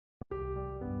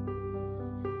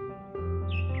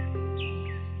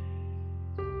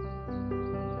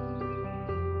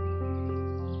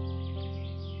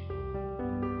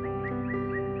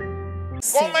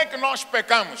Como é que nós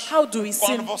pecamos? How do we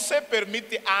Quando sin? você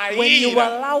permite a When you ira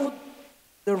allow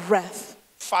the wrath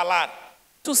falar.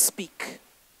 to speak.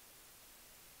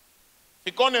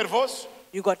 Ficou nervoso?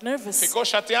 You got nervous. Ficou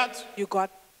chateado? You got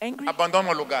angry. Abandona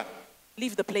o lugar.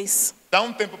 Leave the place. Dá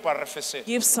tempo para arrefecer.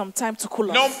 Give some time to cool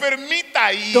Não off. permita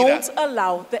a ira Don't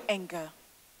allow the anger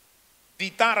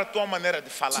ditar a tua maneira de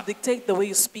to falar. dictate the way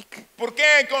you speak. Porque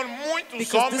é que muitos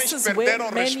Because homens this is where perderam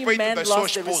o many respeito men das suas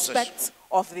lost the esposas. respect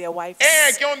of their wives.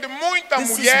 É que onde muita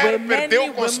This is mulher where many perdeu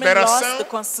women lost consideração the do seu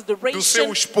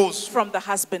consideration esposo. from the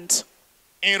husband.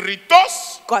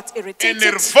 Irritou-se, Got irritated,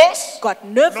 enervou-se, got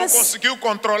não nervous, conseguiu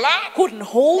controlar, couldn't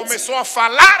hold, começou a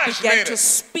falar as began to neiras.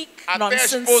 speak Até a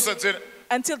nonsense esposa dizer,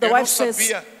 until the eu não wife says,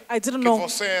 sabia I didn't que know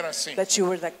você era assim. that you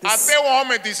were like this. Até o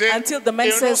homem dizer, Until the man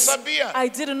eu não says, sabia I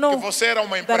didn't que know você era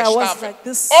uma that I was imprestável. like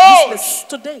this Hoje, useless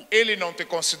today. ele não te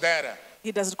considera.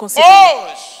 He doesn't consider you.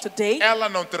 Hoje, Today, ela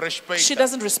não te she respeita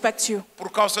doesn't respect you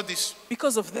por causa disso.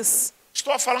 because of this.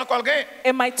 Estou a falar com alguém?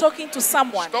 Am I talking to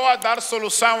someone? Estou a dar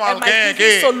solução a Am alguém I giving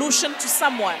aqui? solution to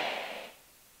someone?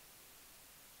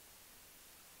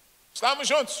 Estamos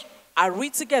juntos? Are we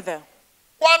together?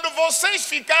 Quando vocês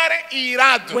ficarem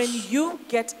irados, When you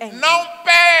get angry, não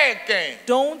pequem.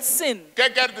 don't sin. Que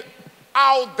quer dizer?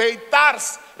 Ao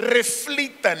deitar-se,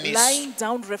 reflita nisso. Lying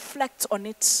down, reflect on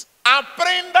it.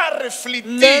 Aprenda a refletir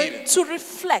Learn to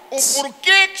reflect. o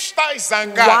porquê que estás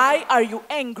zangado. Why are you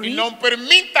E angry? não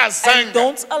permita a And zanga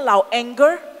don't allow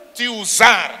anger te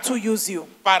usar to use you,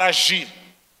 para agir,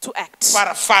 to act,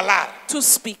 para falar. to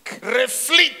speak.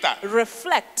 Reflita.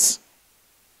 Reflect.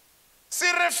 Se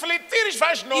refletires,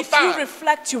 vais If you notar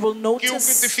reflect, you will que o que te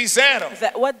notice fizeram,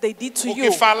 that what they did to o que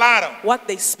you, falaram, what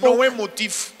they não é spoke,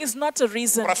 motivo is not a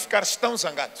reason para ficar tão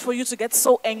zangado. for you to get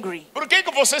so angry. Por que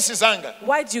você se zanga?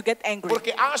 Why do you get angry?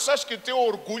 Porque achas que teu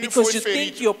orgulho Because foi you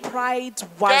think ferido. your pride Quer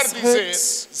was dizer, hurt.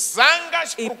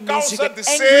 zangas por It means you causa get de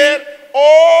angry ser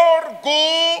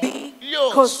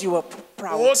Because orgulhoso. you were O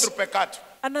proud. outro pecado.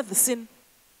 Another sin.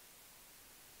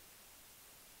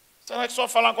 Será que estou a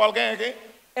falar com alguém aqui?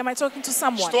 Am I talking to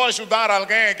someone? Estou a ajudar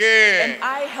alguém aqui.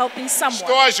 Am I helping Estou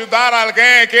someone? a ajudar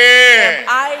alguém aqui.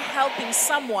 Am I helping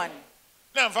someone?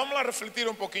 Não, vamos lá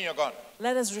refletir pouquinho agora.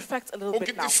 Let us reflect a little O que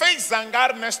bit te now. fez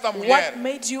zangar nesta mulher What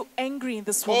made you angry in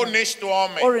this ou woman neste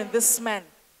homem? or in this man?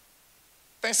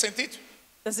 Tem sentido?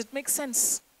 Does it make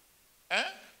sense?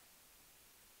 Hã?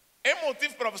 É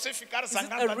motivo para você ficar Is it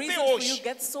zangado a até reason for you hoje, to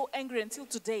get so angry until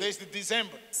today? desde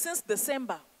dezembro. Since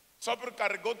December, Só porque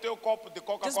carregou teu copo de just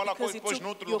Coca-Cola because e you pôs took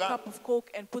noutro your lugar. cup of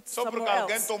Coke and put Só porque somewhere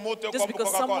alguém else. tomou teu Just copo de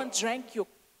because Coca-Cola. someone drank your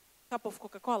cup of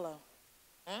Coca-Cola.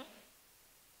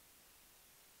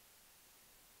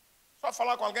 Só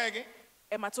falar com alguém aqui.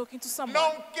 Am I talking to someone?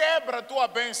 Não quebra a tua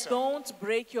bênção. Don't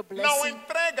break your Não blessing.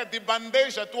 entrega de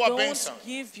bandeja a tua bênção. Don't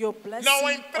give your blessing Não on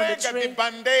a entrega de tray.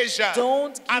 bandeja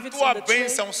Don't a give it tua on the tray,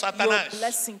 bênção, your Satanás.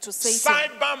 blessing to Satan.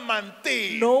 Saiba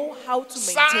manter. Know how to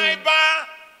maintain. Saiba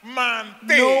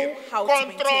manter. Know how to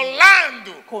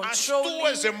Controlando as Controlling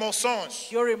tuas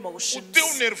emoções. your O emotions,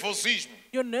 teu nervosismo.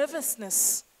 your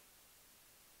nervousness.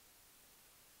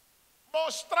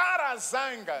 Mostrar a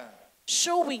zanga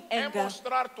Showing é anger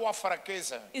mostrar tua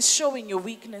fraqueza. is showing your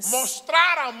weakness.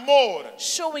 Mostrar amor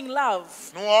Showing love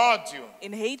no ódio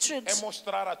in hatred é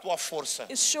mostrar a tua força.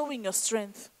 is showing your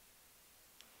strength.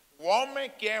 O homem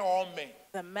que é homem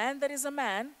The man that is a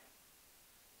man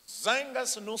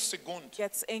zanga-se num segundo,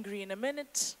 gets angry in a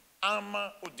minute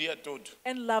ama o dia todo.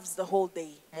 and loves the whole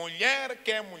day. Mulher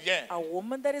que é mulher A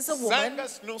woman that is a woman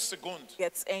zanga-se num segundo,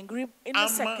 gets angry in a ama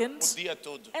second o dia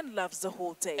todo. and loves the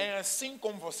whole day. É assim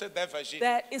como você deve agir.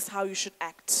 That is how you should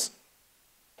act.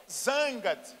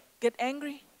 Zanga-te, Get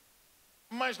angry,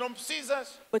 mas não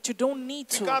precisas but you don't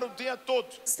need ficar to o dia todo,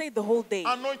 stay the whole day,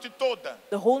 a noite toda,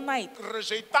 the whole night,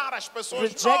 rejeitar as pessoas.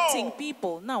 rejecting Não.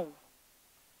 people. No.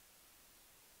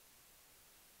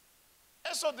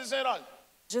 É só dizer, olha,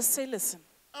 Just say, listen,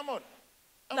 amor,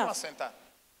 vamos Não. lá sentar.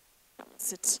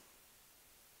 sit.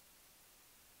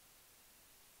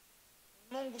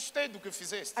 Não gostei do que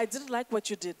fizeste. I didn't like what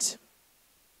you did.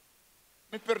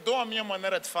 Me perdoa a minha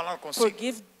maneira de falar consigo.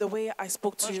 Forgive the way I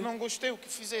spoke to Mas you, não gostei do que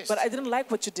fizeste. but I didn't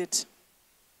like what you did.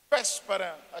 Peço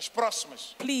para as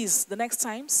próximas Please, the next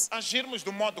times, agirmos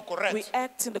do modo we correto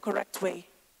act in the correct way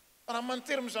para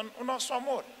mantermos o nosso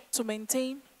amor. to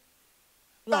maintain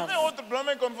love. Também outro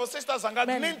problema é quando você está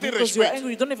zangado Man, nem tem because you're respeito.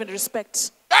 angry, you don't even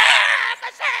respect.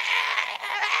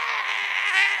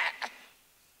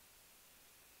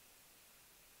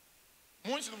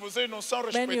 Muitos de vocês não são Many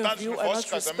of respeitados you no are vosso not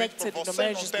casamento respected porque in the você não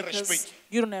marriages tem because respeito.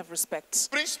 you don't have respect,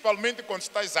 Principalmente quando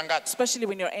estás zangado. especially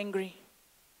when you're angry.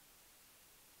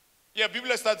 E a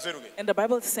Bíblia está a dizer o quê? And the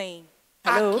Bible is saying,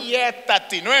 Hello?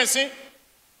 Aquieta-te, não é assim?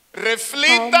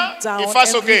 Reflita Calm down e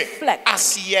faça o and quê? reflect.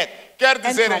 Aquieta. Quer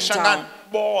dizer calm em Xangano, down.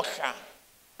 borra.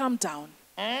 Calm down.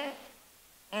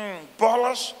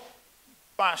 Bolas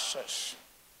baixas.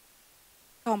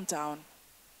 Calm down.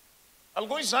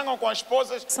 Alguns zangam com as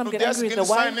esposas, Some no get dia angry with seguinte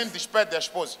the saem wife. nem despedem a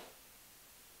esposa.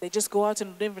 They just go out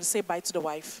and don't even say bye to the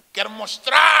wife. Quero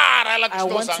mostrar a ela que I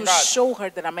estou want to zangado. show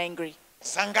her that I'm angry.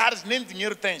 Zangares nem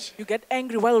dinheiro tens. You get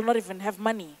angry while you not even have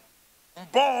money.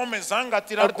 Bom homem zanga a A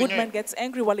tirar good man dinheiro. gets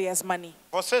angry while he has money.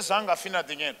 Você zanga afina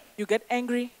dinheiro. You get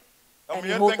angry A and you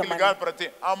mulher hold tem the que ligar money. para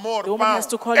ti. Amor, The woman pão, has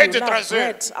to call é you, de love, trazer.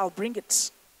 bread, I'll bring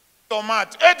it.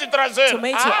 Tomate, é de trazer.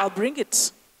 Tomato, Ah, I'll bring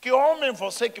it. que homem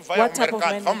você que vai ao What type of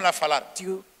mercado? man Vamos lá falar.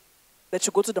 That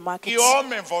you go to the market? Que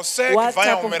homem você que What vai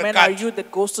type ao of man are mercado? you that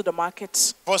goes to the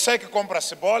market? Você que compra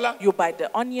cebola, You buy the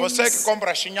onions, você que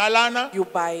compra chinhalana, you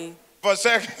buy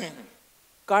você que...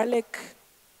 garlic,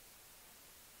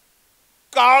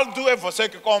 Caldo é você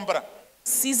que compra.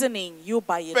 seasoning, you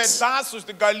buy it. Pedaços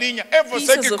de galinha é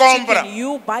você Pieces que of compra. chicken,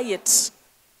 you buy it.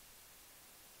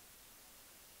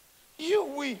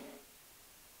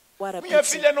 What a Minha pity.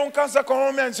 filha não casa com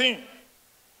homem assim.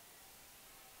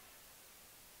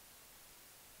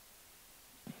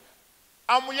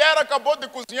 A mulher acabou de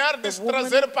cozinhar, disse woman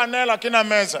trazer panela aqui na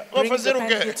mesa. Vou Bring the fazer o pan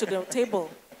quê? here to the table.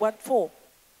 What for?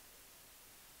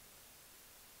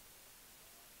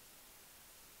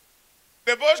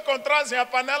 Depois, quando trazem a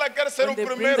panela, quer ser When o they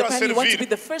bring primeiro the a pan, you want to be servir.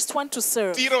 the first one to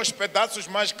serve. Tira os pedaços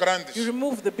mais grandes. You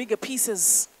remove the bigger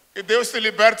pieces. Que Deus te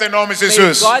liberte em nome de May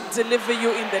Jesus. God deliver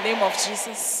you in the name of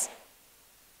Jesus.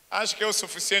 Acho que é o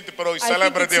suficiente para hoje. I think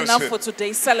Celebra it's Deus. enough for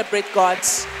today. Celebrate God.